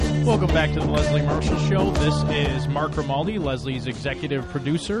Welcome back to the Leslie Marshall Show. This is Mark Grimaldi, Leslie's executive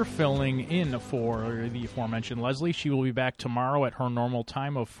producer, filling in for the aforementioned Leslie. She will be back tomorrow at her normal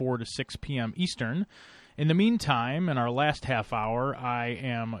time of 4 to 6 p.m. Eastern. In the meantime, in our last half hour, I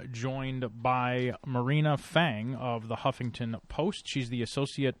am joined by Marina Fang of the Huffington Post. She's the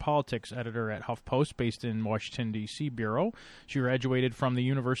associate politics editor at HuffPost, based in Washington, D.C. bureau. She graduated from the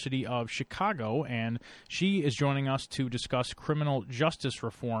University of Chicago, and she is joining us to discuss criminal justice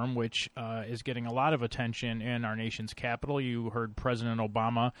reform, which is getting a lot of attention in our nation's capital. You heard President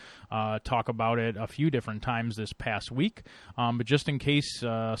Obama talk about it a few different times this past week. But just in case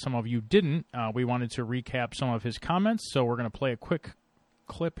some of you didn't, we wanted to recap some of his comments, so we're going to play a quick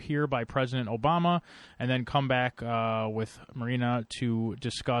clip here by President Obama and then come back with Marina to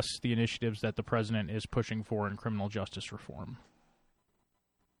discuss the initiatives that the president is pushing for in criminal justice reform.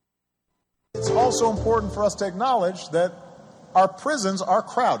 It's also important for us to acknowledge that our prisons are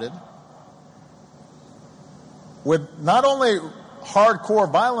crowded with not only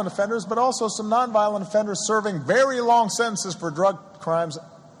hardcore violent offenders, but also some nonviolent offenders serving very long sentences for drug crimes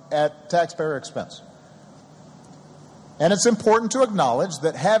at taxpayer expense. And it's important to acknowledge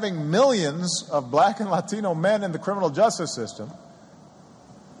that having millions of black and Latino men in the criminal justice system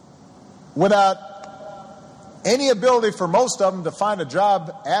without any ability for most of them to find a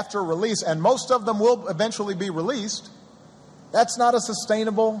job after release, and most of them will eventually be released, that's not a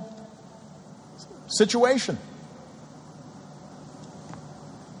sustainable situation.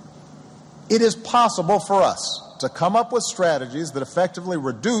 It is possible for us to come up with strategies that effectively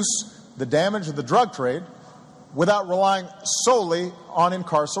reduce the damage of the drug trade without relying solely on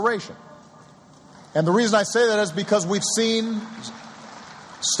incarceration. And the reason I say that is because we've seen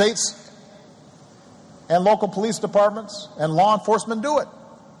states and local police departments and law enforcement do it.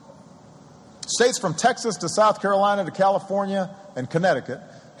 States from Texas to South Carolina to California and Connecticut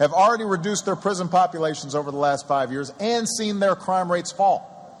have already reduced their prison populations over the last 5 years and seen their crime rates fall.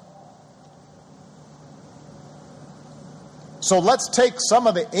 So let's take some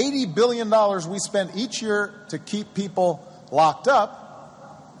of the $80 billion we spend each year to keep people locked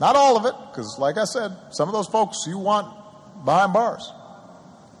up, not all of it, because like I said, some of those folks you want behind bars.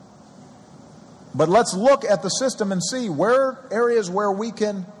 But let's look at the system and see where areas where we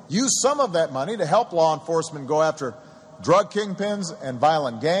can use some of that money to help law enforcement go after drug kingpins and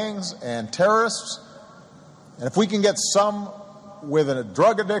violent gangs and terrorists. And if we can get some with a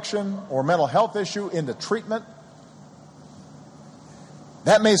drug addiction or mental health issue into treatment,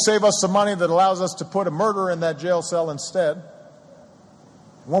 that may save us some money that allows us to put a murderer in that jail cell instead.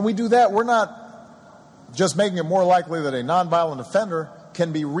 When we do that, we're not just making it more likely that a nonviolent offender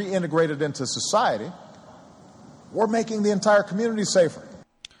can be reintegrated into society. We're making the entire community safer.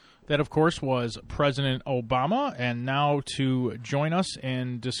 That, of course, was President Obama. And now to join us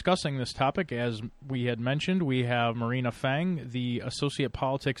in discussing this topic, as we had mentioned, we have Marina Fang, the associate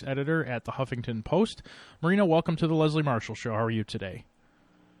politics editor at the Huffington Post. Marina, welcome to the Leslie Marshall Show. How are you today?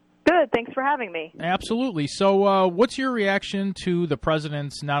 Good. Thanks for having me. Absolutely. So what's your reaction to the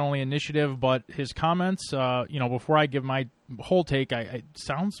president's not only initiative but his comments? Before I give my whole take, it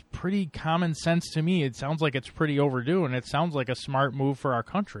sounds pretty common sense to me. It sounds like it's pretty overdue, and it sounds like a smart move for our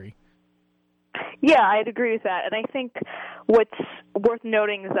country. Yeah, I'd agree with that. And I think what's worth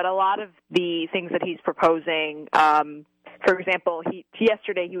noting is that a lot of the things that he's proposing, for example,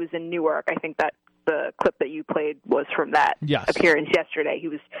 yesterday he was in Newark. I think that the clip that you played was from that appearance yesterday. He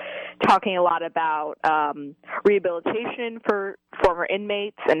was talking a lot about rehabilitation for former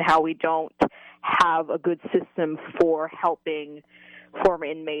inmates and how we don't have a good system for helping former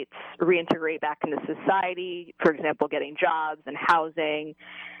inmates reintegrate back into society, for example, getting jobs and housing.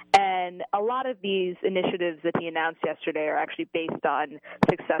 And a lot of these initiatives that he announced yesterday are actually based on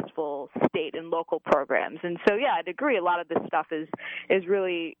successful state and local programs. And so, yeah, I'd agree. A lot of this stuff is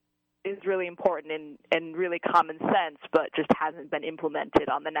really important and really common sense, but just hasn't been implemented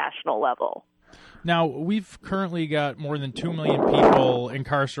on the national level. Now, we've currently got more than 2 million people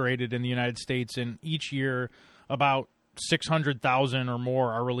incarcerated in the United States, and each year about 600,000 or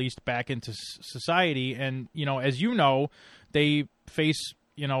more are released back into society. And, as you know, they face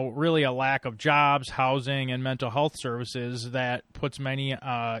really a lack of jobs, housing, and mental health services that puts many,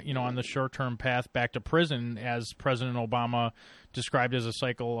 on the short-term path back to prison, as President Obama described as a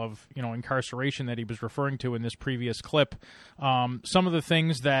cycle of, incarceration that he was referring to in this previous clip. Some of the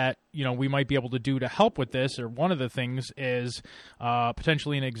things that, we might be able to do to help with this, or one of the things is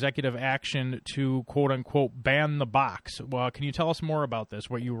potentially an executive action to, quote-unquote, ban the box. Well, can you tell us more about this,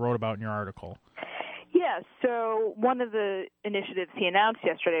 what you wrote about in your article? Yeah, Yeah, so one of the initiatives he announced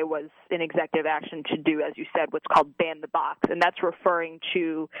yesterday was an executive action to do, as you said, what's called ban the box. And that's referring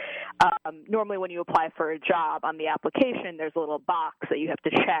to normally when you apply for a job on the application, there's a little box that you have to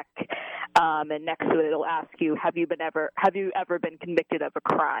check. And next to it, it'll ask you, have you ever been convicted of a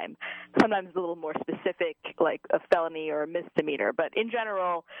crime? Sometimes it's a little more specific, like a felony or a misdemeanor. But in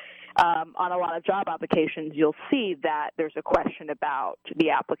general, on a lot of job applications, you'll see that there's a question about the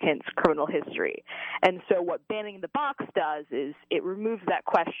applicant's criminal history. And so what banning the box does is it removes that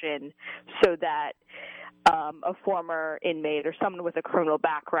question so that a former inmate or someone with a criminal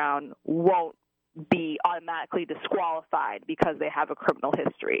background won't be automatically disqualified because they have a criminal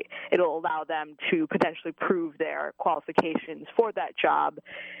history. It'll allow them to potentially prove their qualifications for that job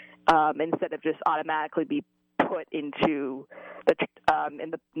instead of just automatically be put into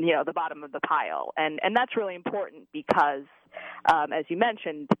the bottom of the pile, and that's really important because, as you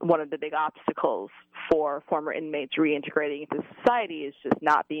mentioned, one of the big obstacles for former inmates reintegrating into society is just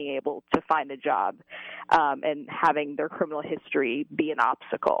not being able to find a job, and having their criminal history be an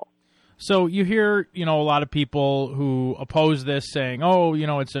obstacle. So you hear, a lot of people who oppose this saying, "Oh,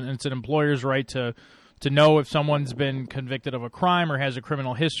 it's an employer's right to know if someone's been convicted of a crime or has a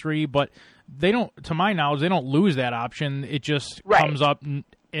criminal history," but they don't, to my knowledge, they don't lose that option. It just comes up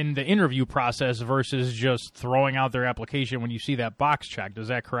in the interview process versus just throwing out their application when you see that box checked. Is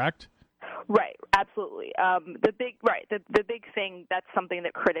that correct? Right, absolutely. The big thing, that's something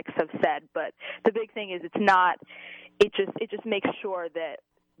that critics have said, but the big thing is it just makes sure that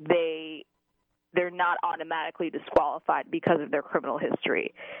they're not automatically disqualified because of their criminal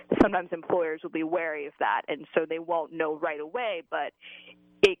history. Sometimes employers will be wary of that, and so they won't know right away, but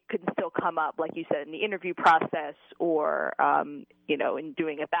it could still come up, like you said, in the interview process or, in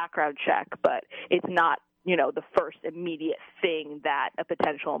doing a background check, but it's not, the first immediate thing that a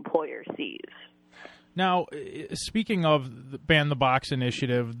potential employer sees. Now, speaking of the Ban the Box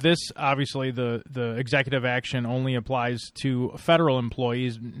initiative, this obviously the executive action only applies to federal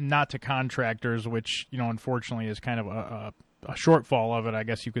employees, not to contractors, which unfortunately is kind of a shortfall of it, I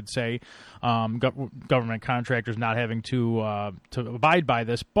guess you could say. Government contractors not having to abide by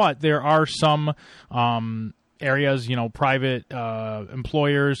this, but there are some areas, private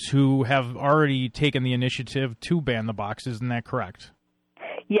employers who have already taken the initiative to ban the box. Isn't that correct?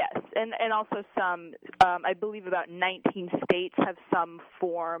 Yes, and also some, I believe about 19 states have some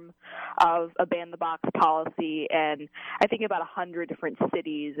form of a ban the box policy, and I think about 100 different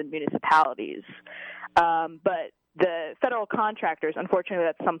cities and municipalities. But the federal contractors, unfortunately,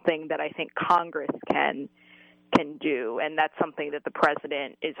 that's something that I think Congress can do, and that's something that the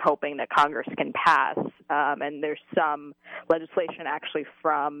president is hoping that Congress can pass. And there's some legislation actually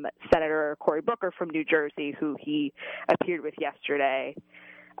from Senator Cory Booker from New Jersey, who he appeared with yesterday.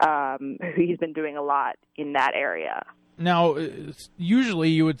 He's been doing a lot in that area. Now, usually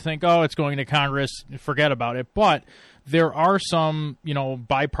you would think, oh, it's going to Congress, forget about it. But there are some,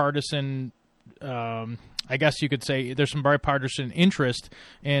 bipartisan, I guess you could say there's some bipartisan interest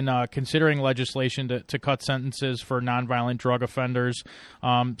in considering legislation to cut sentences for nonviolent drug offenders.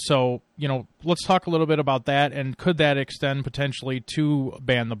 So, let's talk a little bit about that. And could that extend potentially to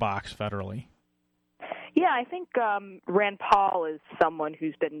ban the box federally? Yeah, I think Rand Paul is someone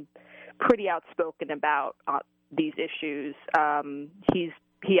who's been pretty outspoken about these issues.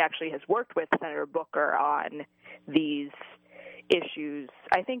 He actually has worked with Senator Booker on these issues.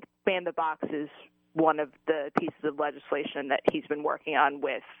 I think ban the box is one of the pieces of legislation that he's been working on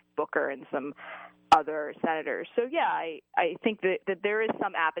with Booker and some other senators. So, yeah, I think that there is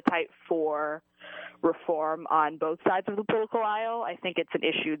some appetite for reform on both sides of the political aisle. I think it's an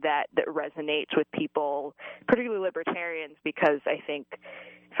issue that resonates with people, particularly libertarians, because I think,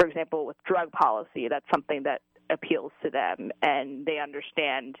 for example, with drug policy, that's something that appeals to them, and they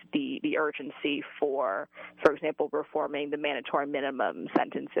understand the urgency for example, reforming the mandatory minimum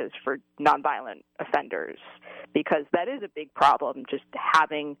sentences for nonviolent offenders, because that is a big problem, just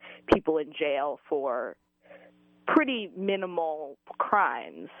having people in jail for pretty minimal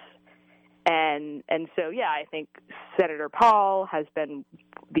crimes. And so, yeah, I think Senator Paul has been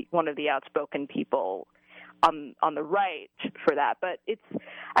one of the outspoken people on the right for that. But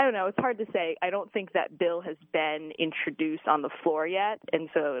I don't know, it's hard to say. I don't think that bill has been introduced on the floor yet, and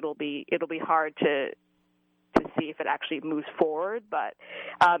so it'll be hard to see if it actually moves forward. But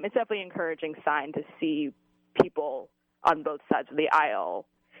it's definitely an encouraging sign to see people on both sides of the aisle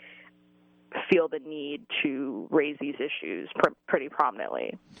feel the need to raise these issues pretty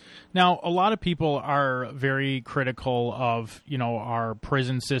prominently. Now, a lot of people are very critical of, our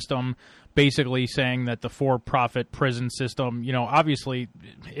prison system, basically saying that the for-profit prison system, obviously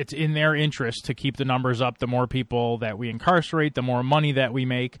it's in their interest to keep the numbers up. The more people that we incarcerate, the more money that we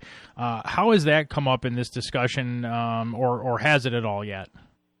make. How has that come up in this discussion, or has it at all yet?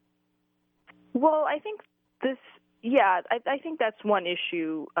 Well, I think I think that's one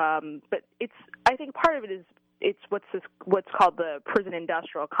issue, but I think part of it is it's what's called the prison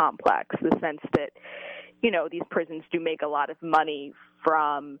industrial complex, the sense that, these prisons do make a lot of money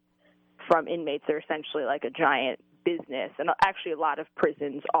from inmates. They're essentially like a giant business, and actually a lot of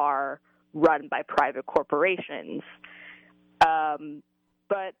prisons are run by private corporations.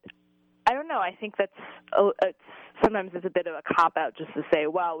 But I don't know. I think sometimes it's a bit of a cop-out just to say,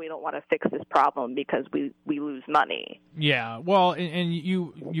 well, we don't want to fix this problem because we lose money. Yeah, well, and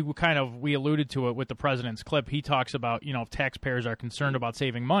you we alluded to it with the president's clip. He talks about, if taxpayers are concerned about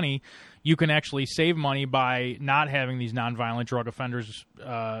saving money, you can actually save money by not having these nonviolent drug offenders,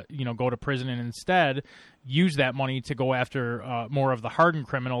 go to prison and instead use that money to go after more of the hardened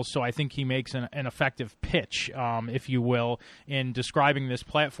criminals. So I think he makes an effective pitch, if you will, in describing this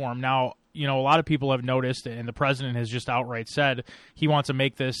platform. Now, a lot of people have noticed, and the president has just outright said he wants to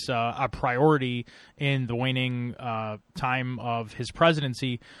make this a priority in the waning time of his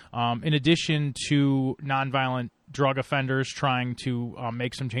presidency. In addition to nonviolent drug offenders, trying to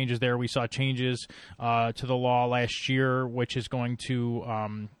make some changes there. We saw changes to the law last year, which is going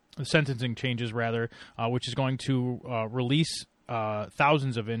to sentencing changes, rather, which is going to release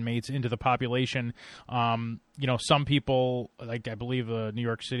thousands of inmates into the population. Some people, like I believe the New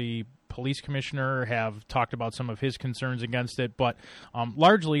York City police commissioner, have talked about some of his concerns against it, but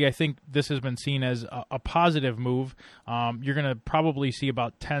largely I think this has been seen as a positive move. You're going to probably see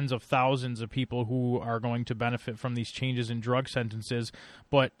about tens of thousands of people who are going to benefit from these changes in drug sentences,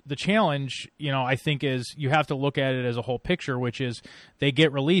 but the challenge, I think, is you have to look at it as a whole picture, which is they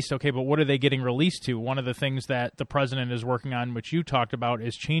get released, okay, but what are they getting released to? One of the things that the president is working on, which you talked about,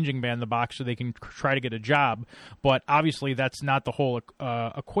 is changing Ban the Box so they can try to get a job, but obviously that's not the whole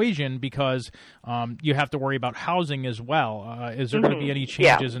equation, because you have to worry about housing as well. Is there going to be any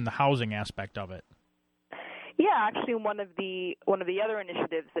changes in the housing aspect of it? Yeah, actually, one of the other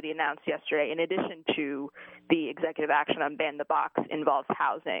initiatives that he announced yesterday, in addition to the executive action on Ban the Box, involves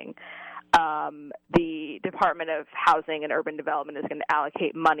housing. The Department of Housing and Urban Development is going to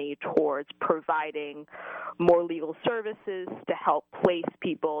allocate money towards providing more legal services to help place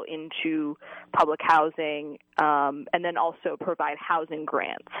people into public housing, and then also provide housing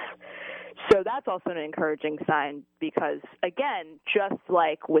grants. So that's also an encouraging sign because, again, just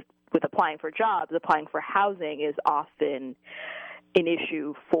like with applying for jobs, applying for housing is often an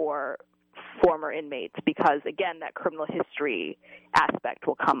issue for former inmates because, again, that criminal history aspect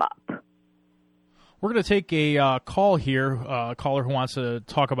will come up. We're going to take a call here, a caller who wants to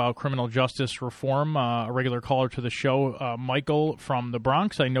talk about criminal justice reform, a regular caller to the show, Michael from the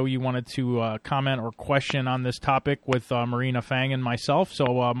Bronx. I know you wanted to comment or question on this topic with Marina Fang and myself.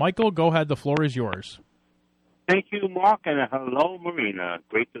 So, Michael, go ahead. The floor is yours. Thank you, Mark, and hello, Marina.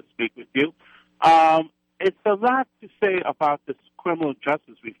 Great to speak with you. It's a lot to say about this criminal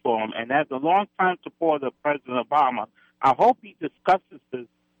justice reform, and as a longtime supporter of President Obama, I hope he discusses this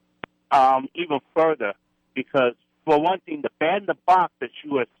even further, because for one thing, the Ban the Box that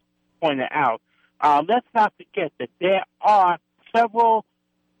you have pointed out, let's not forget that there are several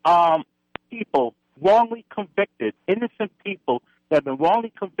people wrongly convicted, innocent people that have been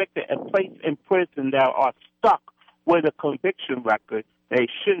wrongly convicted and placed in prison that are stuck with a conviction record they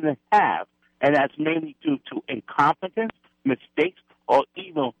shouldn't have, and that's mainly due to incompetence, mistakes, or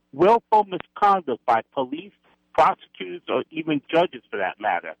even willful misconduct by police, prosecutors, or even judges for that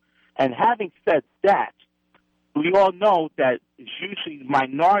matter. And having said that, we all know that it's usually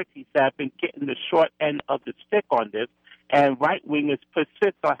minorities that have been getting the short end of the stick on this, and right-wingers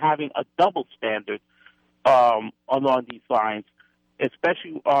persist on having a double standard along these lines,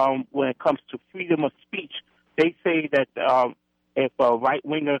 especially when it comes to freedom of speech. They say that if a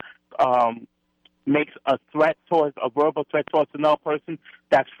right-winger makes a verbal threat towards another person,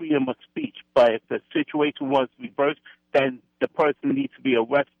 that's freedom of speech. But if the situation was reversed, then the person needs to be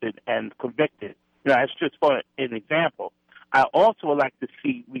arrested and convicted. That's just for an example. I also would like to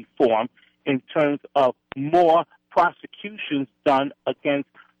see reform in terms of more prosecutions done against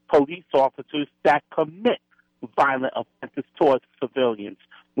police officers that commit violent offenses towards civilians.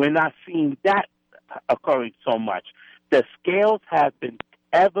 We're not seeing that occurring so much. The scales have been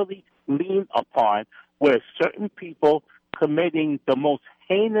heavily leaned upon where certain people committing the most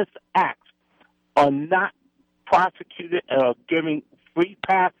heinous acts are not prosecuted or giving free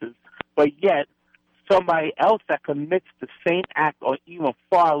passes, but yet somebody else that commits the same act or even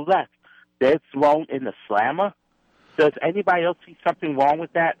far less, they're thrown in the slammer? Does anybody else see something wrong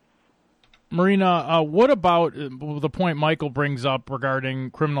with that? Marina, what about the point Michael brings up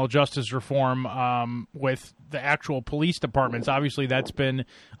regarding criminal justice reform with the actual police departments? Obviously, that's been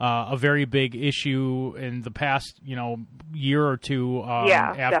a very big issue in the past, year or two.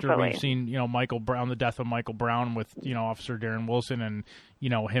 After definitely. We've seen, Michael Brown, the death of Michael Brown with, Officer Darren Wilson, and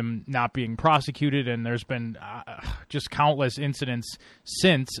him not being prosecuted. And there's been just countless incidents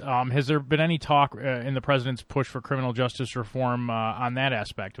since. Has there been any talk in the president's push for criminal justice reform on that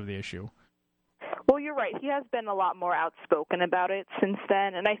aspect of the issue? Well, you're right. He has been a lot more outspoken about it since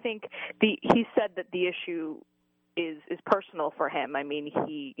then, and I think he said that the issue is personal for him. I mean,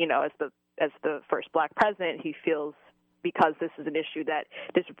 he, as the first black president, he feels because this is an issue that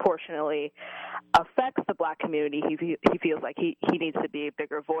disproportionately affects the black community, he feels like he needs to be a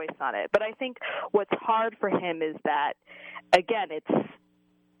bigger voice on it. But I think what's hard for him is that, again, it's,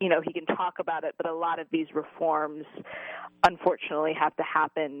 he can talk about it, but a lot of these reforms, unfortunately, have to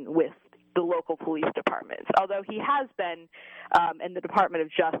happen with the local police departments. Although he has been in the Department of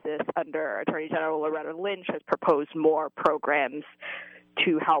Justice under Attorney General Loretta Lynch has proposed more programs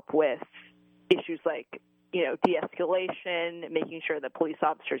to help with issues like, de-escalation, making sure that police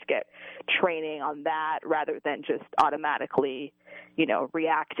officers get training on that rather than just automatically,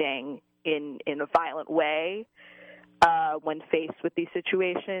 reacting in a violent way when faced with these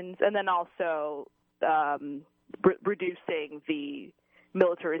situations. And then also reducing the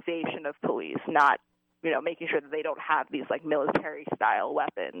militarization of police, not, making sure that they don't have these like military-style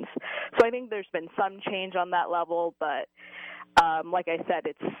weapons. So I think there's been some change on that level, but like I said,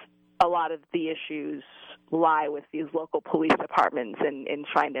 it's a lot of the issues lie with these local police departments in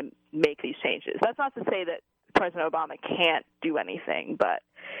trying to make these changes. That's not to say that President Obama can't do anything, but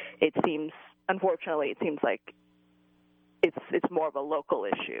unfortunately, it seems like it's more of a local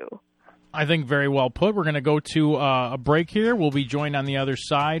issue. I think very well put. We're going to go to a break here. We'll be joined on the other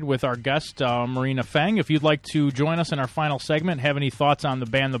side with our guest, Marina Fang. If you'd like to join us in our final segment, have any thoughts on the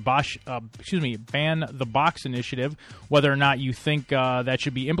Ban the Box initiative, whether or not you think that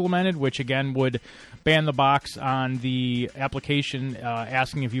should be implemented, which again would ban the box on the application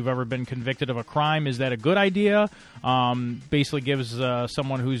asking if you've ever been convicted of a crime. Is that a good idea? Basically gives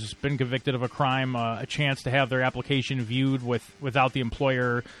someone who's been convicted of a crime a chance to have their application viewed without the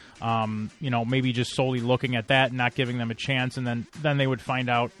employer maybe just solely looking at that and not giving them a chance, and then they would find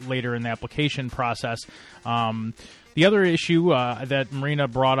out later in the application process. The other issue that Marina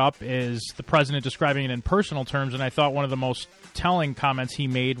brought up is the president describing it in personal terms, and I thought one of the most telling comments he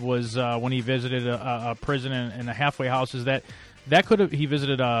made was when he visited a prison and a halfway house, is that he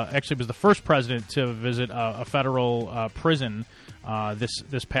visited actually was the first president to visit a federal prison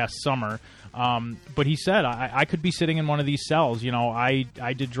this past summer. But he said, I could be sitting in one of these cells. I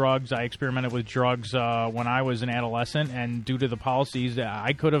did drugs. I experimented with drugs when I was an adolescent, and due to the policies,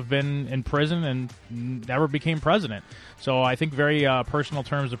 I could have been in prison and never became president. So I think very personal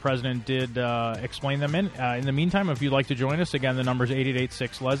terms the president did explain them in. In the meantime, if you'd like to join us, again, the number is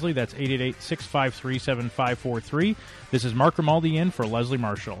 888-6-LESLIE. That's 888-653-7543. This is Mark Grimaldi in for Leslie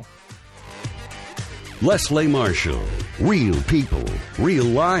Marshall. Leslie Marshall. Real people, real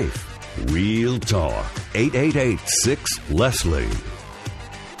life. Real talk. 888-6-LESLIE.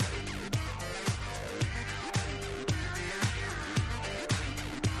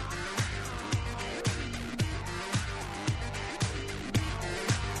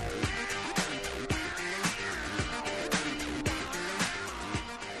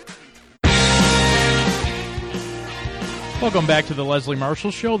 Welcome back to the Leslie Marshall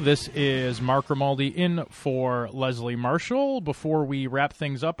Show. This is Mark Grimaldi in for Leslie Marshall. Before we wrap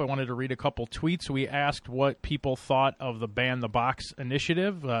things up, I wanted to read a couple tweets. We asked what people thought of the Ban the Box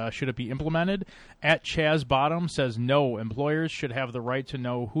initiative. Should it be implemented? At Chaz Bottom says no. Employers should have the right to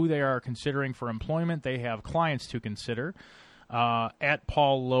know who they are considering for employment. They have clients to consider. At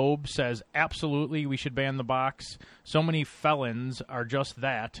Paul Loeb says, absolutely, we should ban the box. So many felons are just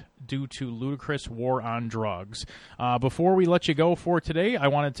that due to ludicrous war on drugs. Before we let you go for today, I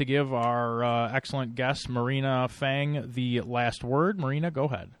wanted to give our excellent guest, Marina Fang, the last word. Marina, go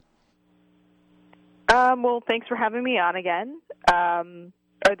ahead. Well, thanks for having me on again.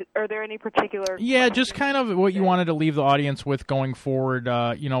 Are there any particular... Yeah, just kind of what you wanted to leave the audience with going forward,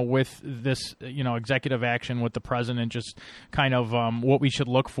 with this, executive action with the president, just kind of what we should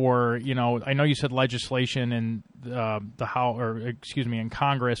look for. I know you said legislation in in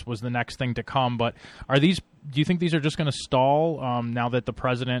Congress was the next thing to come, but are these Do you think these are just going to stall now that the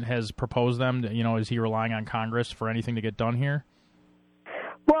president has proposed them? Is he relying on Congress for anything to get done here?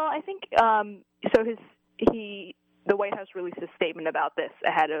 Well, I think the White House released a statement about this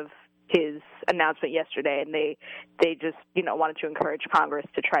ahead of his announcement yesterday, and they just wanted to encourage Congress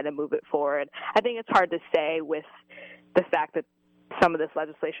to try to move it forward. I think it's hard to say with the fact that some of this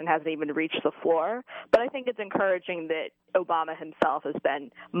legislation hasn't even reached the floor, but I think it's encouraging that Obama himself has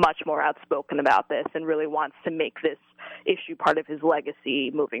been much more outspoken about this and really wants to make this issue part of his legacy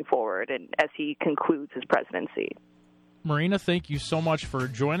moving forward and as he concludes his presidency. Marina, thank you so much for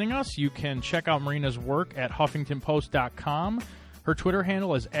joining us. You can check out Marina's work at HuffingtonPost.com. Her Twitter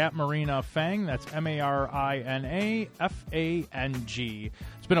handle is @MarinaFang. That's MarinaFang.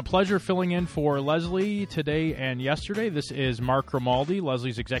 It's been a pleasure filling in for Leslie today and yesterday. This is Mark Grimaldi,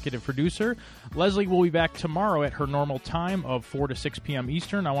 Leslie's executive producer. Leslie will be back tomorrow at her normal time of 4 to 6 p.m.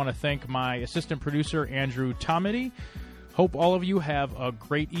 Eastern. I want to thank my assistant producer, Andrew Tomedy. Hope all of you have a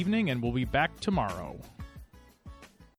great evening, and we'll be back tomorrow.